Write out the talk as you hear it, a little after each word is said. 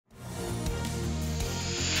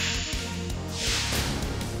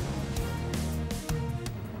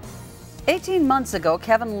18 months ago,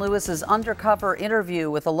 Kevin Lewis's undercover interview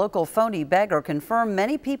with a local phony beggar confirmed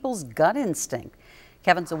many people's gut instinct.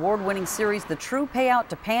 Kevin's award-winning series, The True Payout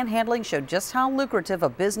to Panhandling, showed just how lucrative a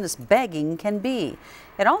business begging can be.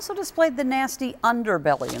 It also displayed the nasty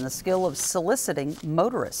underbelly and the skill of soliciting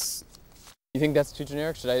motorists. You think that's too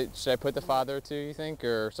generic? Should I put the father too, you think,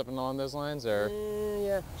 or something along those lines, or?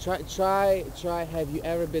 Yeah. Try. Have you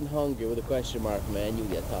ever been hungry with a question mark, man? You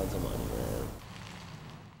get tons of money, man.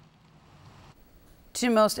 To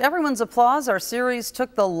most everyone's applause, our series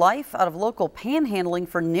took the life out of local panhandling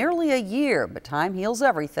for nearly a year, but time heals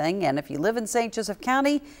everything, and if you live in St. Joseph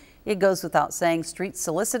County, it goes without saying street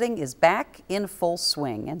soliciting is back in full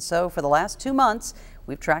swing. And so for the last 2 months,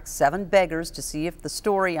 we've tracked 7 beggars to see if the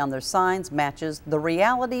story on their signs matches the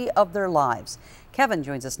reality of their lives. Kevin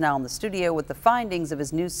joins us now in the studio with the findings of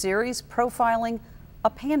his new series, profiling a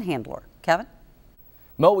panhandler. Kevin?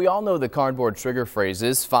 Mo, we all know the cardboard trigger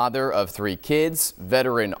phrases: father of 3 kids,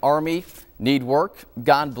 veteran Army, need work,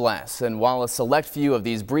 God bless. And while a select few of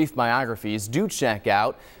these brief biographies do check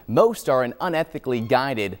out, most are an unethically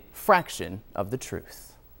guided fraction of the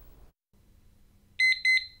truth.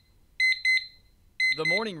 The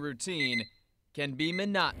morning routine can be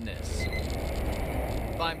monotonous.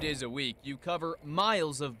 5 days a week, you cover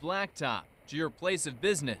miles of blacktop to your place of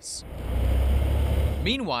business.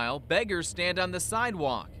 Meanwhile, beggars stand on the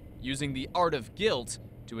sidewalk, using the art of guilt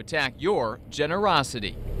to attack your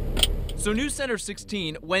generosity. So News Center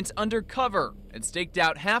 16 went undercover and staked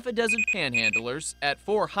out half a dozen panhandlers at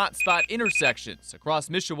 4 hotspot intersections across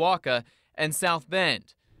Mishawaka and South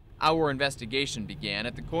Bend. Our investigation began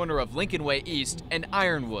at the corner of Lincoln Way East and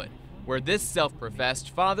Ironwood, where this self-professed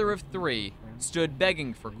father of 3 stood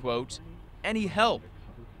begging for, quote, any help.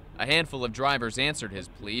 A handful of drivers answered his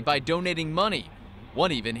plea by donating money.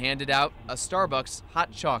 One even handed out a Starbucks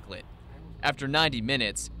hot chocolate. After 90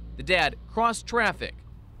 minutes, the dad crossed traffic,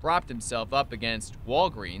 propped himself up against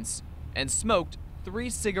Walgreens, and smoked 3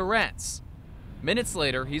 cigarettes. Minutes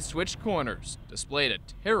later, he switched corners, displayed a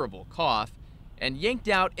terrible cough, and yanked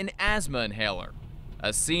out an asthma inhaler,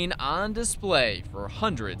 a scene on display for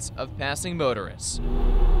hundreds of passing motorists.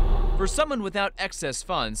 For someone without excess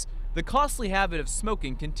funds, the costly habit of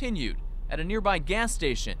smoking continued at a nearby gas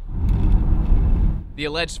station. The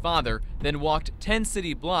alleged father then walked 10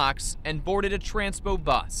 city blocks and boarded a Transpo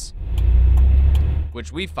bus,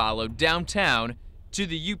 which we followed downtown to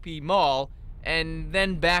the UP Mall and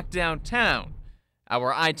then back downtown.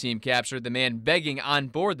 Our I-team captured the man begging on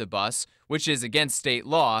board the bus, which is against state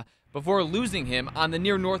law, before losing him on the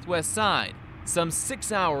near northwest side, some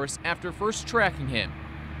 6 hours after first tracking him.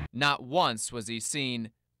 Not once was he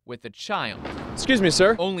seen with a child. Excuse me,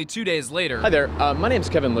 sir. Only 2 days later. Hi there. My name's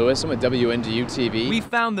Kevin Lewis. I'm with WNDU TV. We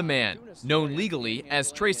found the man, known legally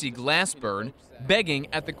as Tracy Glassburn, begging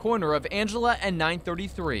at the corner of Angela and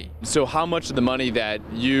 933. So how much of the money that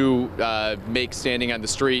you make standing on the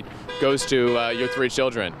street goes to your 3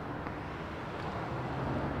 children?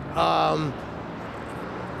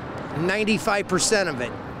 95% of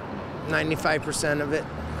it. 95% of it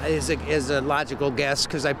is a logical guess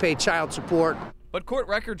because I pay child support. But court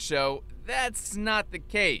records show that's not the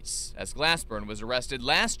case, as Glassburn was arrested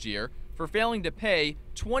last year for failing to pay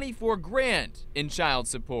 $24 grand in child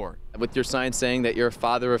support. With your sign saying that you're a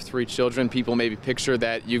father of 3 children, people maybe picture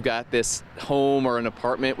that you've got this home or an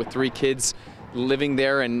apartment with 3 kids living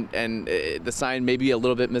there, and the sign may be a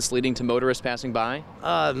little bit misleading to motorists passing by?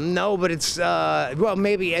 No, but it's, well,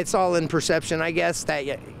 maybe it's all in perception, I guess, that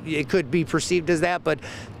it could be perceived as that, but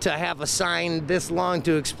to have a sign this long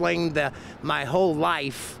to explain my whole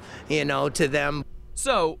life, you know, to them.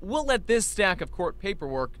 So we'll let this stack of court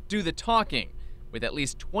paperwork do the talking, with at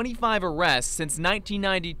least 25 arrests since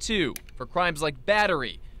 1992 for crimes like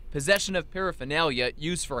battery, possession of paraphernalia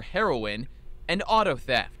used for heroin, and auto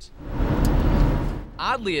theft.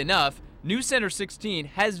 Oddly enough, News Center 16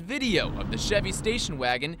 has video of the Chevy station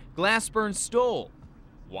wagon Glassburn stole.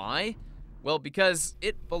 Why? Well, because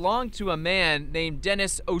it belonged to a man named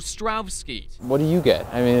Dennis Ostrowski. What do you get?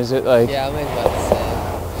 I mean, is it like... Yeah, I make about the same.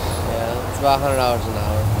 Yeah, it's about $100 an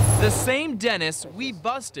hour. The same Dennis we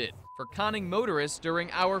busted for conning motorists during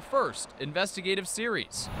our first investigative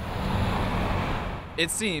series. It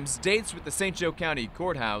seems dates with the St. Joe County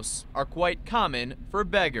Courthouse are quite common for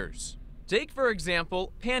beggars. Take, for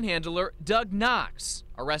example, panhandler Doug Knox,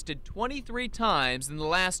 arrested 23 times in the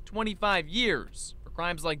last 25 years for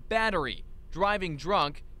crimes like battery, driving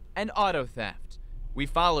drunk, and auto theft. We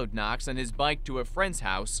followed Knox on his bike to a friend's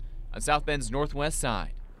house on South Bend's northwest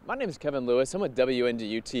side. My name is Kevin Lewis. I'm with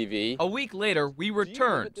WNDU TV. A week later, we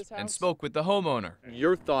returned and spoke with the homeowner.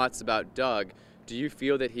 Your thoughts about Doug. Do you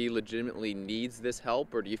feel that he legitimately needs this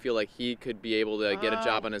help, or do you feel like he could be able to get a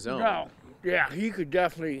job on his own? No. Yeah, he could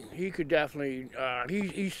definitely,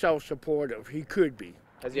 he's self-supportive. He could be.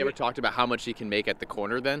 Has he ever talked about how much he can make at the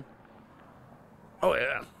corner then? Oh,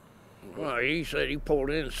 yeah. Well, he said he pulled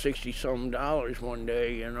in $60-something one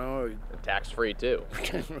day, you know. Tax-free too.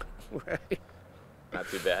 Right. Not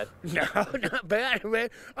too bad. No, not bad, man.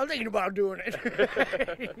 I'm thinking about doing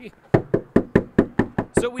it.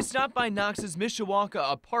 So we stopped by Knox's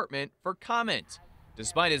Mishawaka apartment for comment.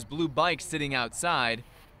 Despite his blue bike sitting outside,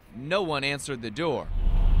 no one answered the door.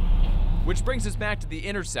 Which brings us back to the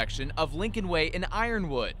intersection of Lincoln Way and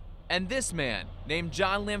Ironwood, and this man named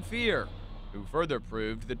John Lamphere, who further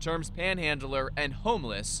proved the terms panhandler and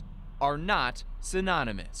homeless are not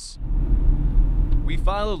synonymous. We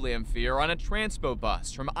followed Lamphere on a transpo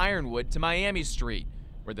bus from Ironwood to Miami Street,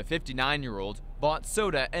 where the 59-year-old bought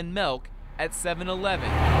soda and milk at 7-Eleven.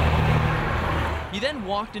 He then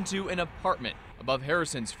walked into an apartment above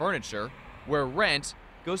Harrison's Furniture, where rent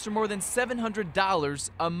goes for more than $700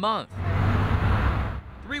 a month.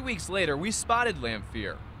 3 weeks later, we spotted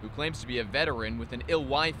Lamphere, who claims to be a veteran with an ill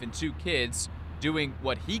wife and 2 kids, doing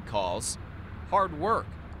what he calls hard work.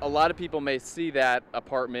 A lot of people may see that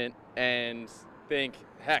apartment and think,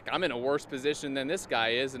 heck, I'm in a worse position than this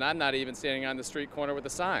guy is, and I'm not even standing on the street corner with a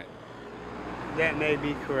sign. That may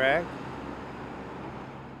be correct.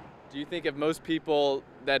 Do you think if most people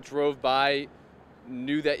that drove by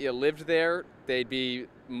knew that you lived there, they'd be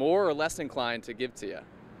more or less inclined to give to you?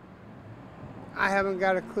 I haven't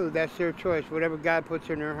got a clue. That's their choice, whatever God puts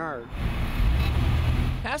in their heart.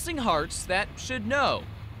 Passing hearts that should know.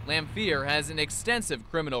 Lamphere has an extensive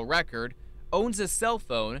criminal record, owns a cell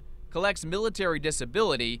phone, collects military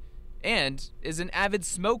disability, and is an avid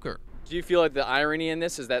smoker. Do you feel like the irony in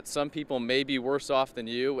this is that some people may be worse off than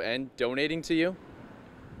you and donating to you?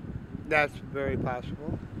 That's very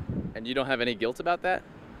possible. And you don't have any guilt about that?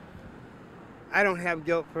 I don't have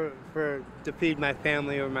guilt to feed my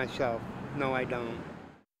family or myself. No, I don't.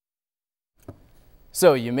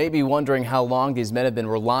 So you may be wondering how long these men have been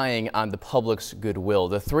relying on the public's goodwill.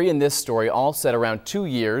 The 3 in this story all said around 2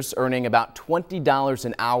 years, earning about $20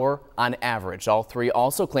 an hour on average. All 3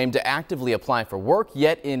 also claimed to actively apply for work,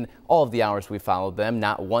 yet in all of the hours we followed them,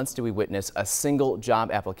 not once did we witness a single job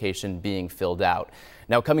application being filled out.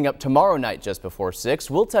 Now, coming up tomorrow night just before 6,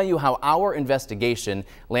 we'll tell you how our investigation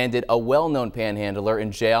landed a well-known panhandler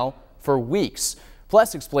in jail for weeks.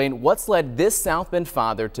 Plus, explain what's led this South Bend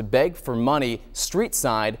father to beg for money street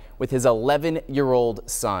side with his 11-year-old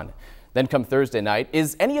son. Then come Thursday night,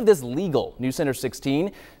 is any of this legal? News Center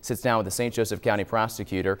 16 sits down with the St. Joseph County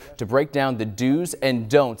prosecutor to break down the do's and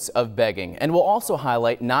don'ts of begging. And we'll also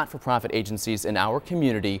highlight not-for-profit agencies in our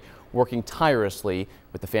community working tirelessly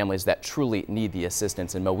with the families that truly need the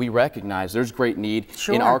assistance. And Mo, we recognize there's great need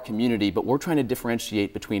in our community, but we're trying to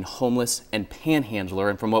differentiate between homeless and panhandler.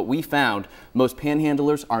 And from what we found, most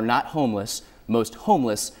panhandlers are not homeless. Most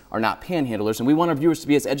homeless are not panhandlers, and we want our viewers to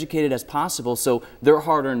be as educated as possible so their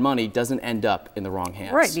hard-earned money doesn't end up in the wrong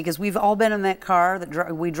hands. Right, because we've all been in that car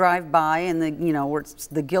that we drive by, and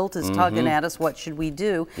the guilt is tugging at us. What should we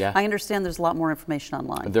do? Yeah. I understand there's a lot more information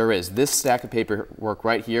online. There is. This stack of paperwork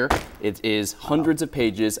right here, it is hundreds of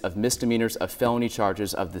pages of misdemeanors, of felony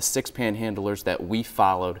charges of the 6 panhandlers that we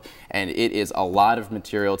followed, and it is a lot of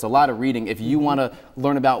material. It's a lot of reading. If you want to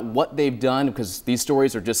learn about what they've done, because these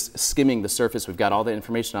stories are just skimming the surface, we've got all the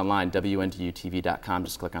information online, WNDUTV.com.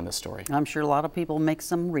 Just click on this story. I'm sure a lot of people make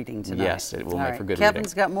some reading tonight. Yes, it will make for good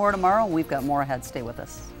Kevin's reading. got more tomorrow. We've got more ahead. Stay with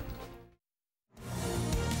us.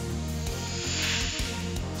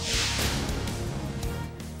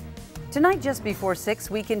 Tonight, just before 6,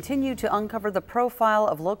 we continue to uncover the profile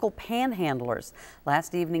of local panhandlers.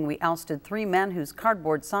 Last evening, we ousted 3 men whose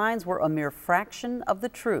cardboard signs were a mere fraction of the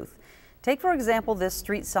truth. Take, for example, this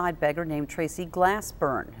street side beggar named Tracy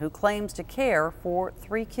Glassburn, who claims to care for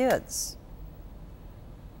 3 kids.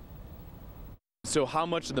 So how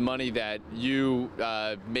much of the money that you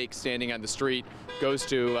make standing on the street goes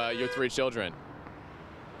to your 3 children?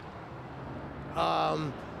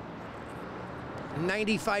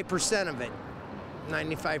 95% of it.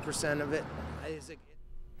 95% of it.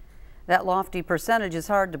 That lofty percentage is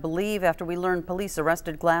hard to believe after we learned police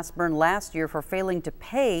arrested Glassburn last year for failing to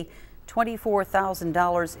pay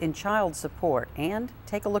 $24,000 in child support. And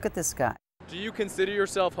take a look at this guy. Do you consider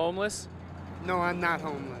yourself homeless? No, I'm not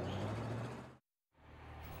homeless.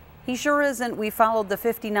 He sure isn't. We followed the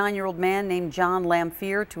 59-year-old man named John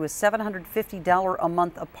Lamphere to a $750 a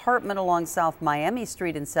month apartment along South Miami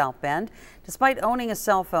Street in South Bend. Despite owning a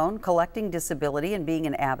cell phone, collecting disability, and being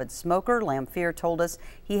an avid smoker, Lamphere told us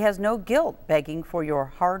he has no guilt begging for your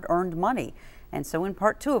hard-earned money. And so in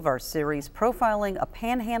part 2 of our series, Profiling a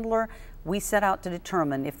Panhandler, we set out to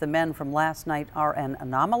determine if the men from last night are an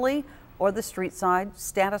anomaly or the street side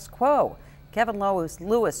status quo. Kevin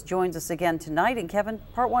Lewis joins us again tonight. And Kevin,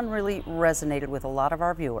 part 1 really resonated with a lot of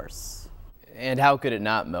our viewers. And how could it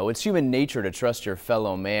not, Mo? It's human nature to trust your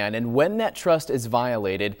fellow man. And when that trust is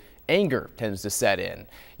violated, anger tends to set in.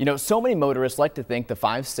 You know, so many motorists like to think the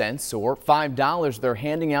 5 cents or $5 they're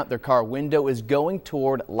handing out their car window is going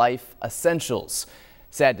toward life essentials.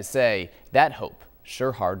 Sad to say, that hope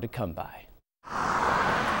sure hard to come by.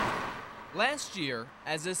 Last year,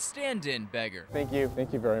 as a stand-in beggar, Thank you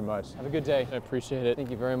very much. Have a good day. I appreciate it. Thank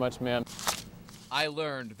you very much, ma'am. I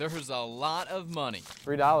learned there's a lot of money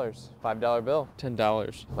 $3, $5 bill,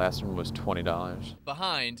 $10. Last one was $20.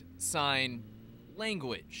 behind sign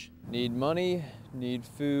language. Need money, need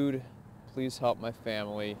food. Please help my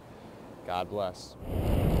family. God bless.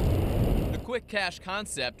 The quick cash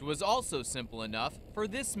concept was also simple enough for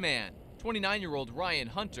this man, 29-year-old Ryan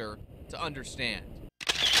Hunter, to understand.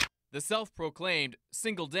 The self-proclaimed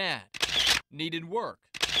single dad needed work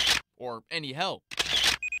or any help.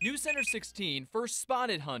 News Center 16 first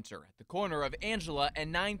spotted Hunter at the corner of Angela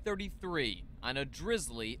and 933 on a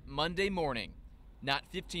drizzly Monday morning. Not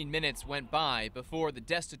 15 minutes went by before the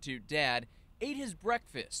destitute dad ate his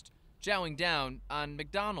breakfast, chowing down on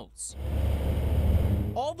McDonald's.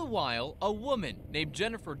 All the while, a woman named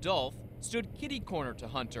Jennifer Dolph stood kitty corner to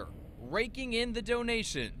Hunter, raking in the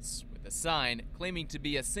donations, with a sign claiming to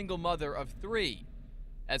be a single mother of 3.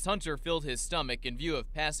 As Hunter filled his stomach in view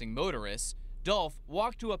of passing motorists, Dolph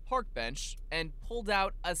walked to a park bench and pulled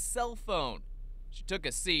out a cell phone. She took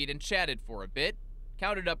a seat and chatted for a bit,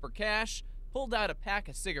 counted up her cash, pulled out a pack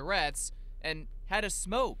of cigarettes, and had a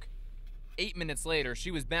smoke. 8 minutes later,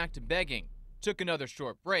 she was back to begging, took another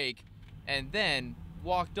short break, and then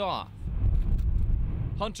walked off.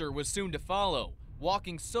 Hunter was soon to follow,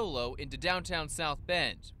 walking solo into downtown South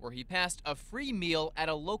Bend, where he passed a free meal at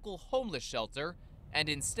a local homeless shelter and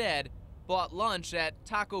instead bought lunch at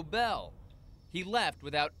Taco Bell. He left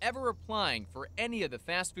without ever applying for any of the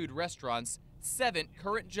fast food restaurant's 7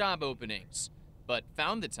 current job openings, but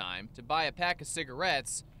found the time to buy a pack of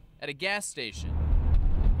cigarettes at a gas station.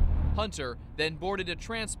 Hunter then boarded a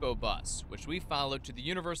transpo bus, which we followed to the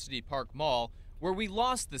University Park Mall, where we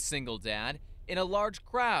lost the single dad in a large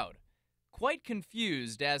crowd, quite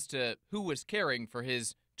confused as to who was caring for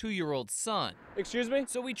his 2-year-old son. Excuse me?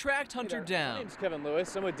 So we tracked Hunter down. My name's Kevin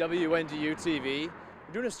Lewis. I'm with WNDU TV.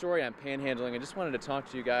 We're doing a story on panhandling. I just wanted to talk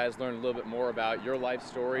to you guys, learn a little bit more about your life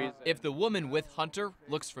stories. If the woman with Hunter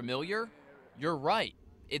looks familiar, you're right.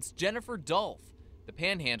 It's Jennifer Dolph, the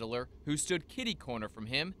panhandler who stood kitty corner from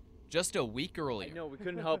him just a week earlier. No, we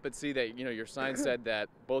couldn't help but see that, your sign said that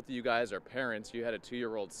both of you guys are parents. You had a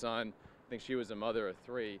 2-year-old son. I think she was a mother of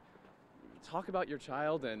 3. Talk about your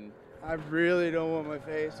child and... I really don't want my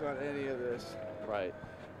face on any of this. Right.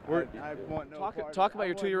 I want no part. Talk about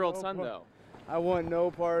your 2-year-old son, though. I want no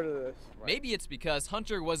part of this. Maybe it's because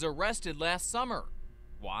Hunter was arrested last summer.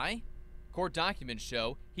 Why? Court documents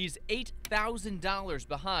show he's $8,000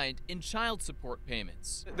 behind in child support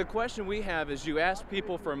payments. The question we have is you ask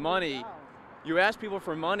people for money. You ask people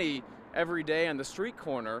for money every day on the street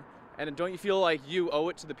corner, and don't you feel like you owe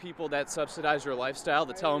it to the people that subsidize your lifestyle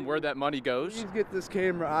to tell them where that money goes? Please get this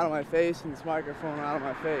camera out of my face and this microphone out of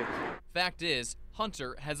my face. Fact is,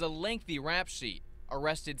 Hunter has a lengthy rap sheet,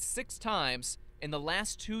 arrested 6 times in the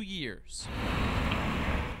last 2 years.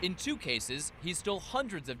 In 2 cases, he stole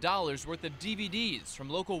hundreds of dollars worth of DVDs from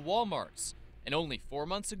local Walmarts, and only 4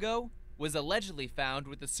 months ago was allegedly found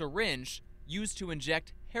with a syringe used to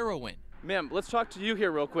inject heroin. Ma'am, let's talk to you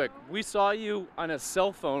here real quick. We saw you on a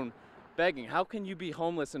cell phone begging. How can you be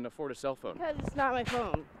homeless and afford a cell phone? Because it's not my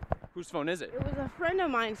phone. Whose phone is it? It was a friend of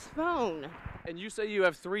mine's phone. And you say you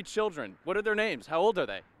have 3 children. What are their names? How old are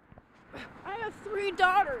they? I have 3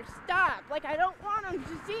 daughters. Stop. Like, I don't want them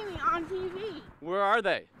to see me on TV. Where are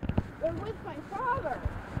they? They're with my father.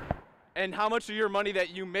 And how much of your money that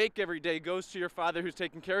you make every day goes to your father who's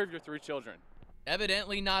taking care of your 3 children?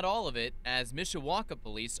 Evidently not all of it, as Mishawaka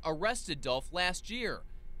police arrested Dolph last year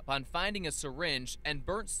upon finding a syringe and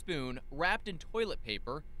burnt spoon wrapped in toilet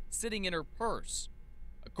paper sitting in her purse.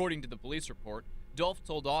 According to the police report, Dolph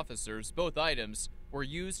told officers both items were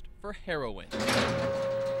used for heroin.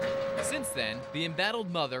 Since then, the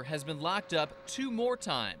embattled mother has been locked up 2 more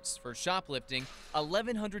times for shoplifting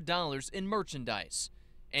 $1,100 in merchandise.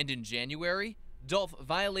 And in January, Dolph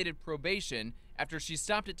violated probation after she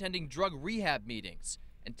stopped attending drug rehab meetings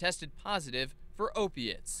and tested positive for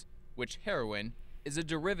opiates, which heroin is a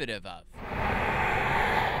derivative of.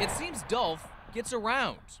 It seems Dolph gets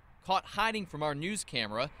around. caught hiding from our news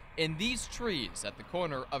camera in these trees at the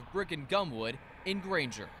corner of Brick and Gumwood in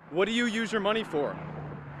Granger. What do you use your money for?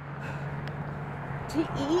 To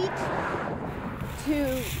eat,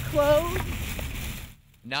 to clothes.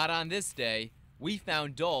 Not on this day. We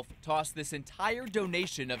found Dolph toss this entire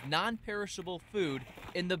donation of non-perishable food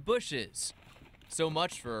in the bushes. So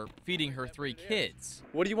much for feeding her 3 kids.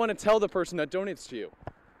 What do you want to tell the person that donates to you?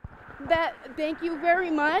 That thank you very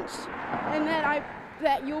much, and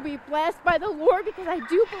that you'll be blessed by the Lord, because I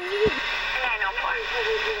do believe.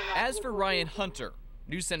 As for Ryan Hunter,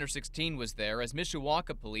 News Center 16 was there as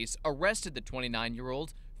Mishawaka police arrested the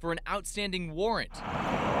 29-year-old for an outstanding warrant.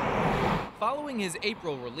 Following his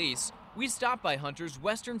April release, we stopped by Hunter's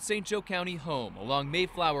Western St. Joe County home along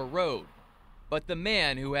Mayflower Road. But the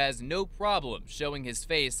man, who has no problem showing his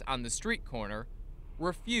face on the street corner,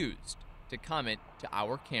 refused to comment to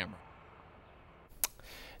our camera.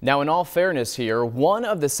 Now, in all fairness here, one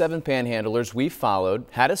of the 7 panhandlers we followed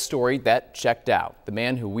had a story that checked out. The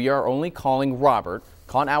man, who we are only calling Robert,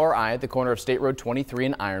 caught our eye at the corner of State Road 23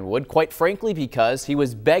 in Ironwood, quite frankly because he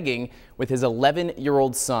was begging with his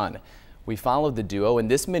 11-year-old son. We followed the duo in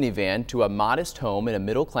this minivan to a modest home in a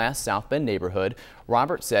middle-class South Bend neighborhood.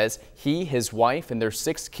 Robert says he, his wife, and their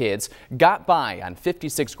 6 kids got by on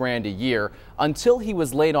 $56 grand a year until he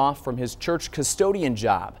was laid off from his church custodian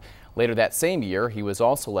job. Later that same year, he was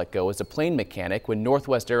also let go as a plane mechanic when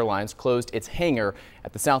Northwest Airlines closed its hangar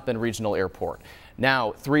at the South Bend Regional Airport.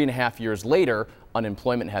 Now, 3.5 years later,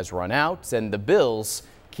 unemployment has run out and the bills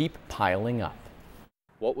keep piling up.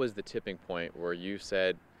 What was the tipping point where you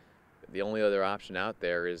said the only other option out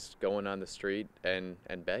there is going on the street and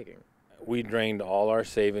begging? We drained all our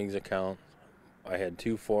savings accounts. I had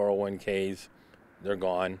 2 401ks. They're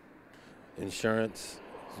gone. Insurance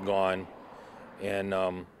is gone.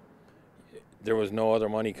 And there was no other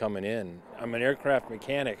money coming in. I'm an aircraft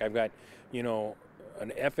mechanic. I've got, you know,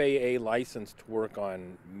 an FAA license to work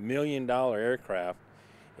on million-dollar aircraft.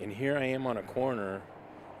 And here I am on a corner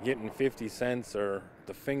getting 50 cents or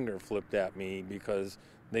the finger flipped at me because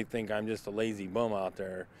they think I'm just a lazy bum out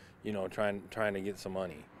there, you know, trying to get some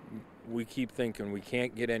money. We keep thinking we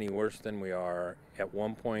can't get any worse than we are. At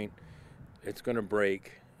one point, it's going to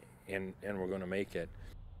break, and we're going to make it.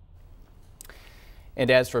 And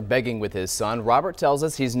as for begging with his son, Robert tells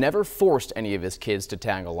us he's never forced any of his kids to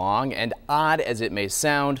tag along. And odd as it may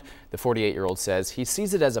sound, the 48-year-old says he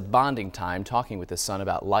sees it as a bonding time, talking with his son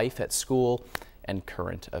about life at school and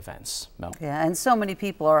current events. Mel. Yeah, and so many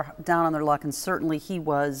people are down on their luck, and certainly he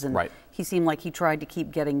was. And right. He seemed like he tried to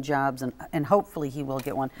keep getting jobs, and hopefully he will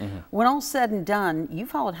get one. When all's said and done, you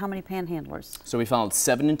followed how many panhandlers? So we followed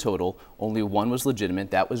 7 in total. Only 1 was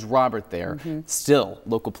legitimate. That was Robert there. Still,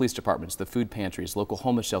 local police departments, the food pantries, local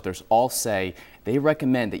homeless shelters all say they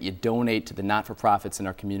recommend that you donate to the not-for-profits in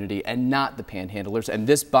our community and not the panhandlers. And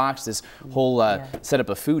this box, this whole setup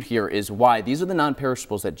of food here is why. These are the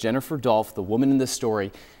non-perishables that Jennifer Dolph, the woman in this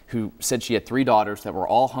story, who said she had 3 daughters that were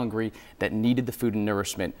all hungry, that needed the food and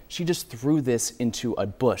nourishment. She just threw this into a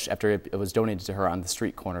bush after it was donated to her on the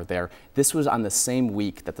street corner there. This was on the same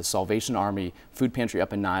week that the Salvation Army food pantry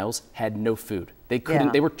up in Niles had no food. They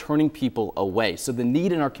couldn't, they were turning people away. So the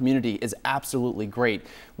need in our community is absolutely great.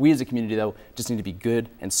 We as a community, though, just need to be good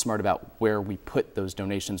and smart about where we put those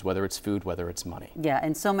donations, whether it's food, whether it's money. Yeah,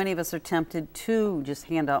 and so many of us are tempted to just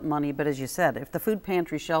hand out money, but as you said, if the food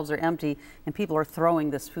pantry shelves are empty and people are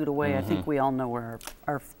throwing this food away, I think we all know where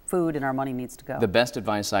our food and our money needs to go. The best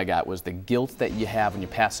advice I got was the guilt that you have when you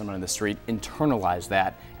pass someone in the street, internalize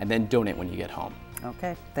that, and then donate when you get home.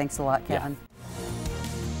 Okay, thanks a lot, Kevin.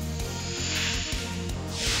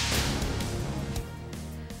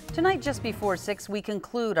 Tonight, just before 6, we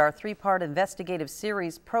conclude our 3-part investigative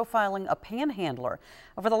series profiling a panhandler.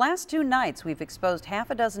 Over the last 2 nights, we've exposed half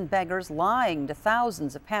a dozen beggars lying to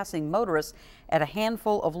thousands of passing motorists at a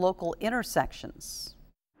handful of local intersections.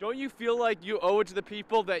 Don't you feel like you owe it to the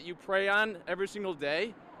people that you prey on every single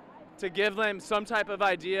day to give them some type of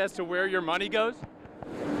idea as to where your money goes?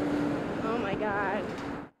 Oh my God.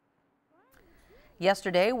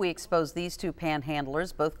 Yesterday, we exposed these 2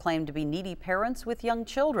 panhandlers. Both claim to be needy parents with young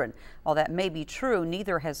children. While that may be true,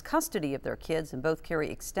 neither has custody of their kids, and both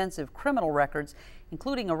carry extensive criminal records,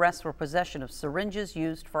 including arrests for possession of syringes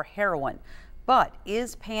used for heroin. But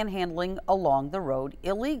is panhandling along the road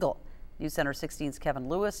illegal? News Center 16's Kevin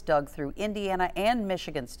Lewis dug through Indiana and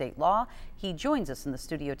Michigan state law. He joins us in the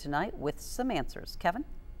studio tonight with some answers. Kevin?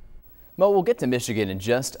 Mo, we'll get to Michigan in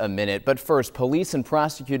just a minute, but first, police and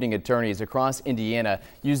prosecuting attorneys across Indiana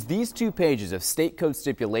use these 2 pages of state code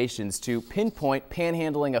stipulations to pinpoint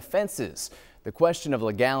panhandling offenses. The question of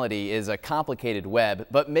legality is a complicated web,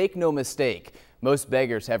 but make no mistake, Most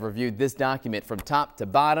beggars have reviewed this document from top to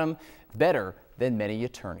bottom, better than many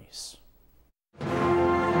attorneys.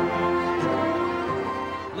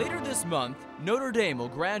 Later this month, Notre Dame will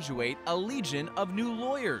graduate a legion of new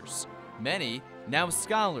lawyers, many now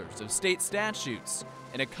scholars of state statutes,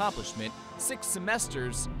 an accomplishment 6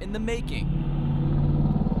 semesters in the making.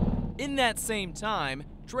 In that same time,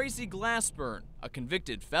 Tracy Glassburn, a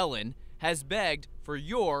convicted felon, has begged for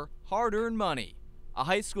your hard-earned money. A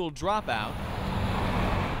high school dropout,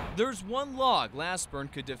 there's one law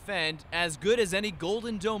Glassburn could defend as good as any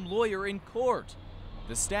Golden Dome lawyer in court: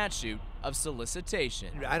 the statute of solicitation.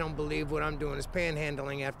 I don't believe what I'm doing is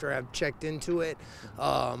panhandling after I've checked into it.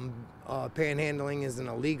 Panhandling is an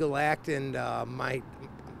illegal act, and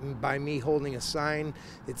by me holding a sign,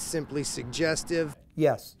 it's simply suggestive.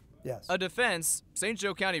 Yes, yes. A defense St.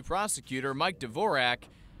 Joe County prosecutor Mike Dvorak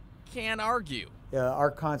can argue.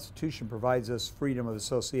 Our Constitution provides us freedom of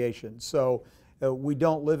association, so we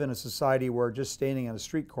don't live in a society where just standing on a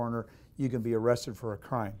street corner you can be arrested for a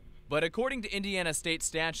crime. But according to Indiana state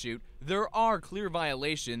statute, there are clear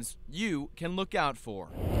violations you can look out for.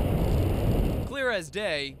 Clear as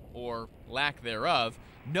day, or lack thereof,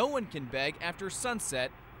 no one can beg after sunset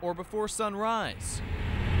or before sunrise.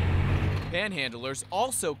 Panhandlers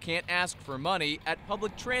also can't ask for money at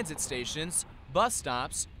public transit stations, bus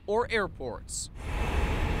stops, or airports.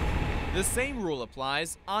 The same rule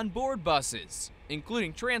applies on board buses,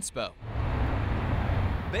 including Transpo.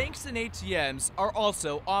 Banks and ATMs are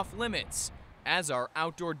also off limits, as are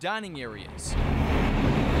outdoor dining areas.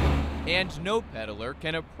 And no peddler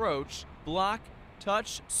can approach, block,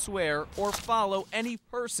 touch, swear, or follow any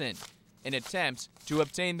person in attempt to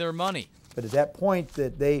obtain their money. But at that point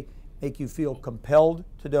that they make you feel compelled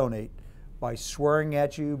to donate by swearing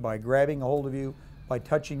at you, by grabbing a hold of you, by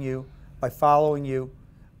touching you, by following you,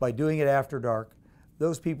 by doing it after dark,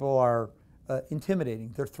 those people are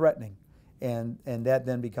intimidating, they're threatening. And that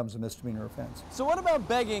then becomes a misdemeanor offense. So what about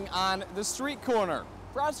begging on the street corner?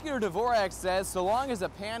 Prosecutor Dvorak says so long as a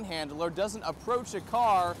panhandler doesn't approach a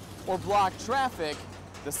car or block traffic,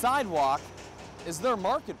 the sidewalk is their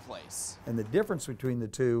marketplace. And the difference between the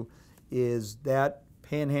two is that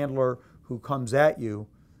panhandler who comes at you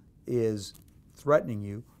is threatening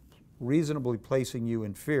you, reasonably placing you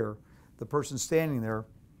in fear. The person standing there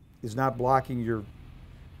is not blocking your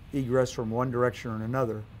egress from one direction or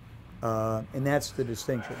another. And that's the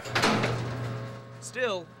distinction.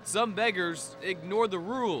 Still, some beggars ignore the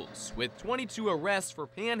rules, with 22 arrests for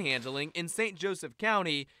panhandling in St. Joseph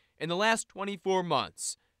County in the last 24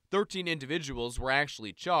 months. 13 individuals were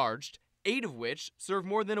actually charged, 8 of which served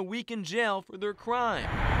more than a week in jail for their crime.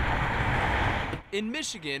 In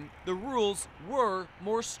Michigan, the rules were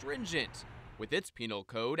more stringent, with its penal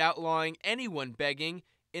code outlawing anyone begging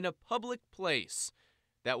in a public place.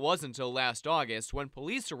 That was until last August when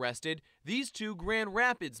police arrested these 2 Grand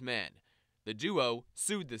Rapids men. The duo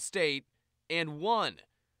sued the state and won,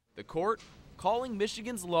 the court calling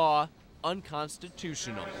Michigan's law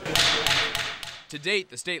unconstitutional. To date,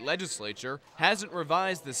 the state legislature hasn't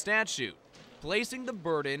revised the statute, placing the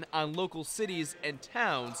burden on local cities and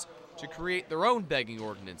towns to create their own begging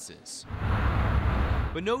ordinances.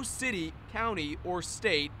 But no city, county, or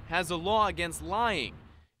state has a law against lying,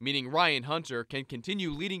 meaning Ryan Hunter can continue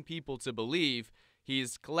leading people to believe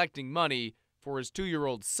he's collecting money for his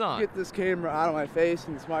 2-year-old son. Get this camera out of my face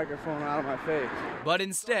and this microphone out of my face. But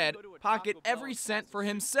instead, pocket every cent for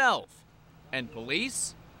himself. And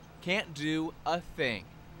police can't do a thing.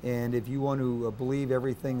 And if you want to believe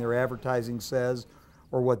everything their advertising says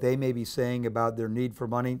or what they may be saying about their need for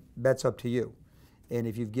money, that's up to you. And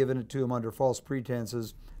if you've given it to them under false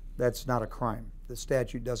pretenses, that's not a crime. The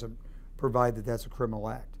statute doesn't provide that that's a criminal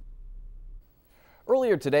act.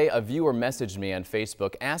 Earlier today, a viewer messaged me on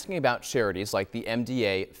Facebook asking about charities like the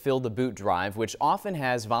MDA Fill the Boot Drive, which often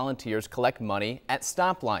has volunteers collect money at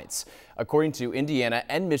stoplights. According to Indiana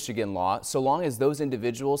and Michigan law, so long as those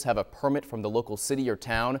individuals have a permit from the local city or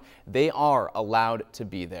town, they are allowed to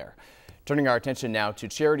be there. Turning our attention now to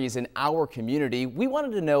charities in our community, we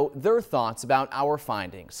wanted to know their thoughts about our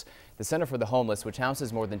findings. The Center for the Homeless, which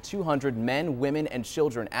houses more than 200 men, women, and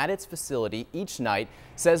children at its facility each night,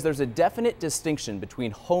 says there's a definite distinction between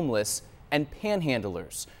homeless and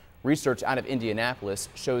panhandlers. Research out of Indianapolis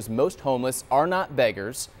shows most homeless are not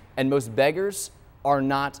beggars, and most beggars are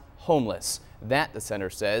not homeless. That, the center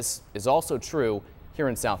says, is also true here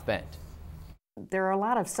in South Bend. There are a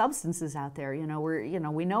lot of substances out there.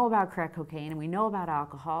 We know about crack cocaine and we know about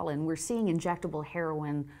alcohol, and we're seeing injectable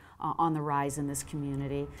heroin on the rise in this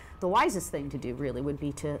community. The wisest thing to do really would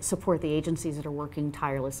be to support the agencies that are working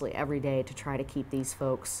tirelessly every day to try to keep these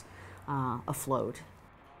folks afloat.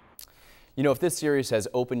 You know, if this series has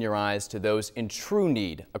opened your eyes to those in true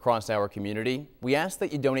need across our community, we ask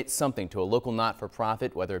that you donate something to a local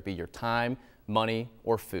not-for-profit, whether it be your time, money,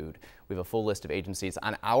 or food. We have a full list of agencies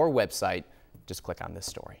on our website. Just click on this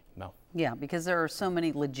story. Mel. Yeah, because there are so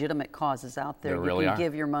many legitimate causes out there There you really can are.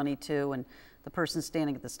 give your money to, and the person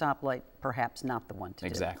standing at the stoplight, perhaps not the one to do it.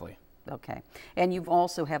 Exactly. Okay. And you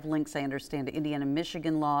also have links, I understand, to Indiana,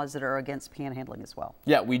 Michigan laws that are against panhandling as well.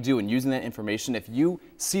 Yeah, we do. And using that information, if you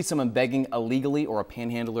see someone begging illegally or a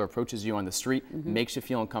panhandler approaches you on the street, makes you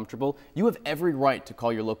feel uncomfortable, you have every right to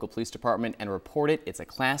call your local police department and report it. It's a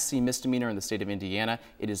Class C misdemeanor in the state of Indiana.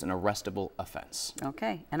 It is an arrestable offense.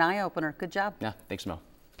 Okay. An eye-opener. Good job. Yeah, thanks, Mel.